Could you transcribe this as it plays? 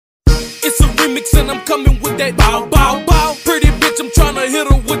remix and I'm coming with that bow, bow, bow. Pretty bitch, I'm tryna hit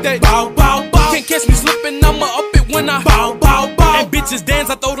her with that bow, bow, bow. Can't catch me slipping, I'ma up it when I bow, bow, bow. And bitches dance,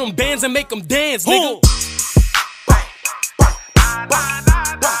 I throw them bands and make them dance, nigga.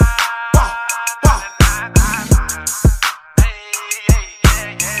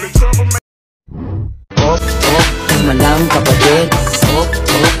 Malang kapatid,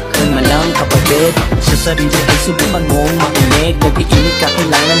 malang kapatid. Sa sarili ay subukan mong makinig. Nag-iinit ka,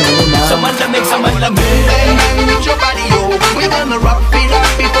 kailangan mo na. Sa malamig, sa malamig. And with your body, yo, we're gonna rock it up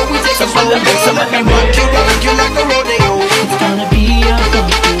before we take a slow. Sa malamig, rock you like a rodeo. It's gonna be a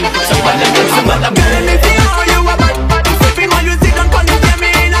fun. Sa malamig, sa malamig. Girl, if you know you a bad, bad, sipping while you sit down, call you get me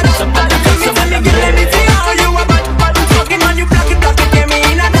in a. Sa malamig, sa malamig. Girl, if you know you a bad, bad, talking when you block it, get me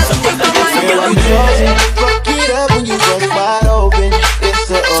in a. Sa malamig, sa malamig. When you just wide open, it's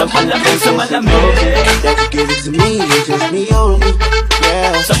the ocean. That you give it to me, it's just me only.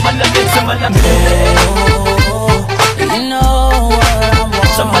 Yeah. Sa malamig, you know what I want.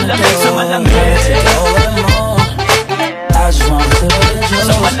 Sa malamig, you know what I want. I just want to let you know.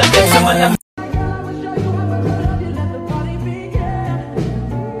 Sa malamig, sa malamig.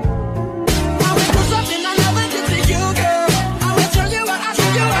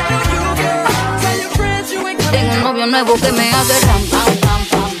 Tengo un novio nuevo que me hace ram, pam, pam,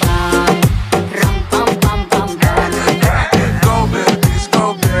 pam, pam. Ram, pam, pam, pam, pam. Go babies,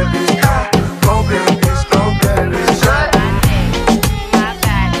 go babies, go babies, go babies. My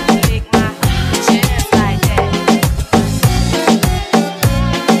body, lick my chest like that.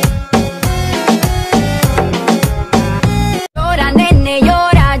 Llora, nene,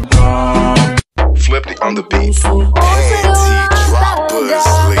 llora. Flipped it on the beat. Anti-droppers, on Thug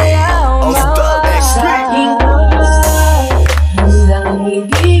XP.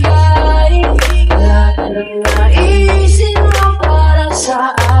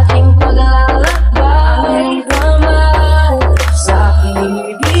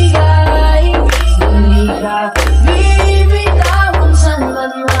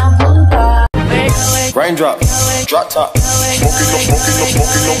 Raindrop, drop top,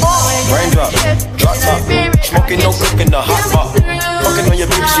 smoking no. Raindrop, drop top, smoking no, cooking the hot pot. Fucking on your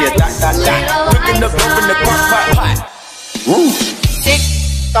bitch, shit, that. Cooking up in the pot. Woo. Tick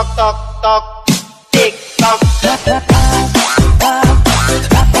tock tock tock, tick tock.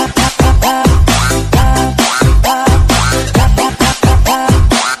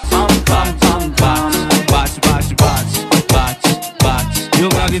 You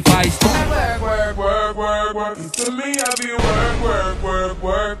got me feisty. Work. You see me, I be work.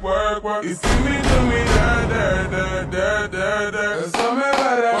 You see me do me da. Tell me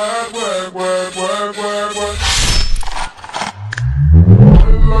about that work. I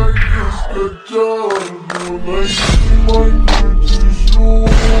like this good job,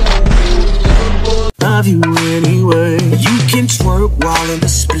 Love you anyway. You can twerk while in the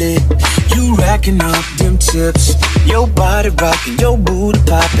split. You racking up them tips. Your body rocking, your booty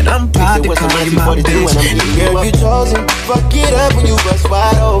popping. I'm proud to call you my bitch. Girl, you chosen. Fuck it up when you bust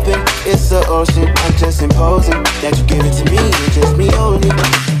wide open. It's the ocean. I'm just imposing that you give it to me. It's just me only.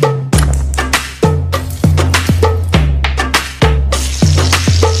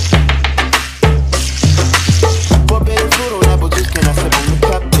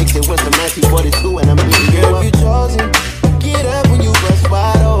 And I'm being girl, you chosen. Get up when you bust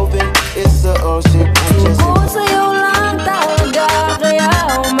wide open. It's the ocean. I'm just Sa'yo lang talaga kaya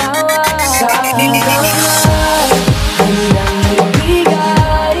umawa. Sa aking kamay, handang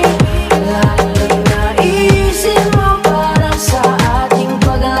ibigay. Lahat ng naisip mo para sa ating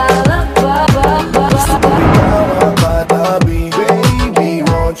paglalakbay. Baby,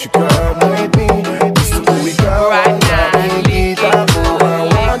 won't you come with me? This is who we go right now. Baby, I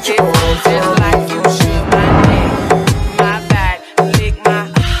want you. Just like you should, my neck, my back, lick my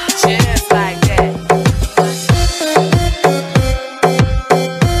chest like that.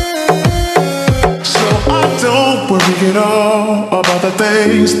 So I don't worry at all about the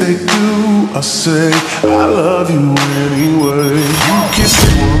things they do or say. I love you anyway. You can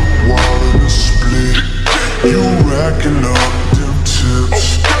work while in the split. You racking up them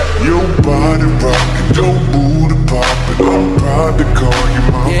tips. Your body rocking, your booty popping. I'm proud to call you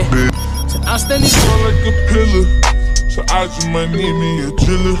my bitch. I stand in Like a pillar, so I just might need me a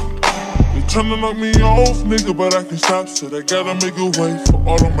chiller. They tryna knock me off, nigga, but I can stop. Said I gotta make a way for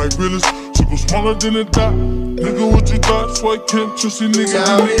all of my realest. She go smaller than a dot. Nigga, what you thought? So I can't trust you, nigga.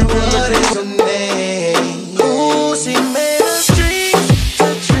 tell me what is her name. Ooh, she made us drink to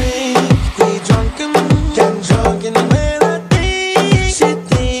drink. We drunken, get drunk in the melody. She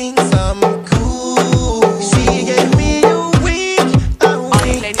thinks I'm cool. She gave me a week. All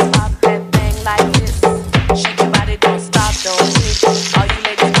these ladies pop that thing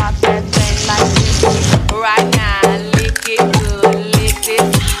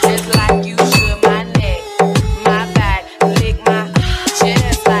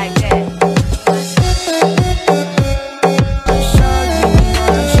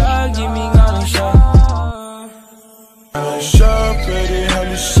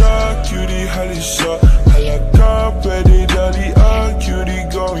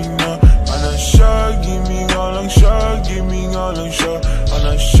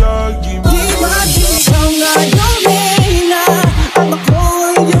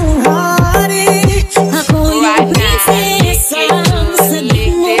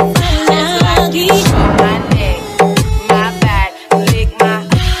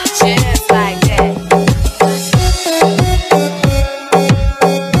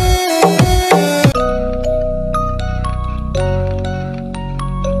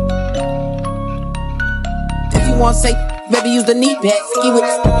want say, baby, use the knee pad. Ski with,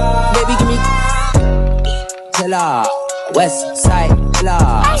 baby, give me. Tilla, West Side, Tilla.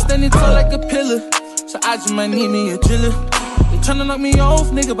 I'm standing tall like a pillar, so I just might need me a driller. They tryna knock me off,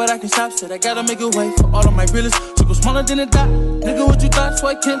 nigga, but I can stop. Said I gotta make a way for all of my realists. So go smaller than a dot, nigga, what you thought? So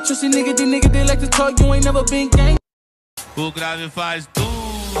I can't trust you, nigga. These niggas, they like to talk, you ain't never been gang. O grave faz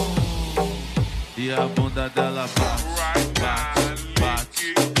e a bunda dela bate, bate,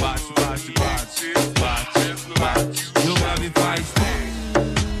 bate, bate, bate, bate, bate, bate. E o grave faz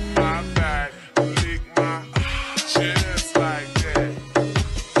My back, lick my chest like that.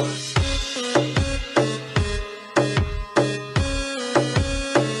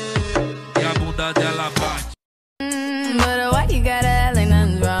 e a bunda dela bate. But why you gotta act like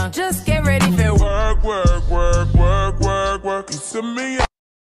nothing's wrong? Just get ready for Work, work, work, work, work, work. You see me?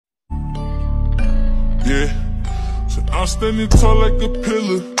 Yeah. So I'm standing tall like a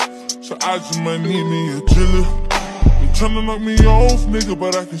pillar. So I just might need me a driller. They tryna knock me off, nigga,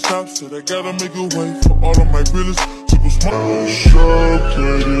 but I can stop. Said I gotta make a way for all of my realists. So go smart. Shot,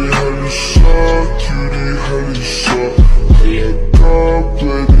 lady, honey, shot, cutie, honey, shot. Top,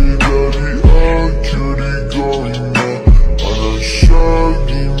 lady, daddy, cutie, going up. On a shot,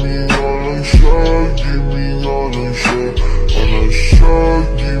 give me all I'm shot, give me all I'm shot. On a shot,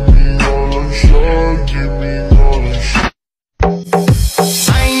 give me all I'm shot, give me all I'm shot.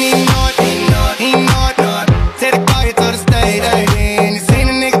 I ain't even know it, he know it. Take the car here to the state, ayy. You seen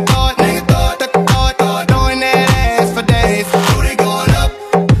a nigga thought, doing that ass for days. Booty going up,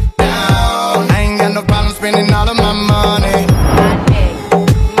 down. I ain't got no problem spending all of my money.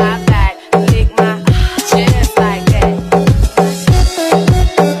 My back, lick my chest like that.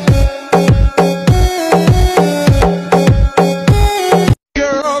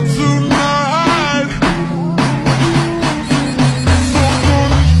 Girl, tonight.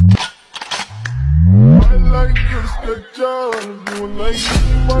 I like your sketch, you like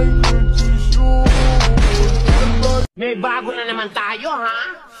my pretty shoes. May bago na naman tayo,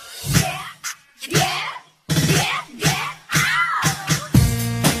 ha?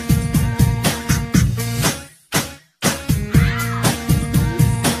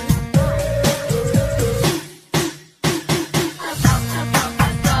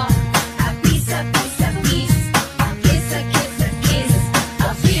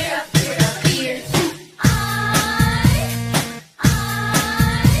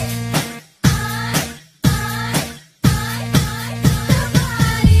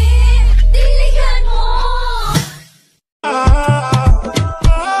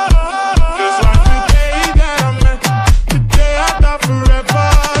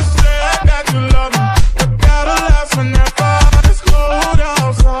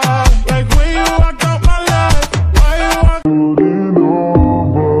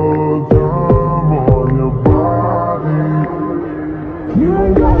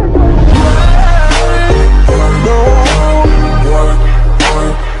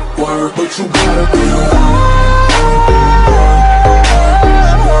 But you gotta do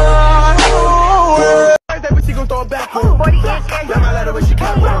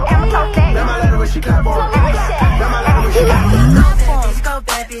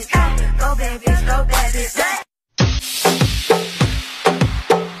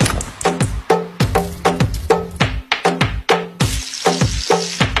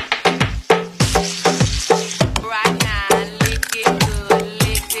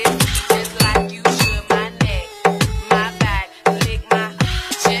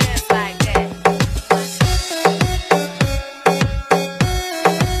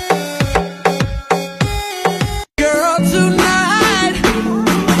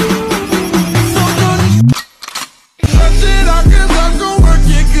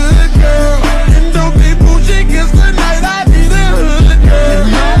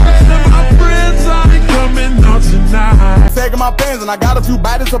my pants and I got a few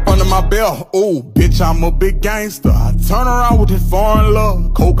bodies up under my belt. Ooh, bitch, I'm a big gangster. I turn around with this foreign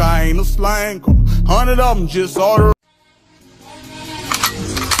love. Cocaine a slang. 100 of them just order.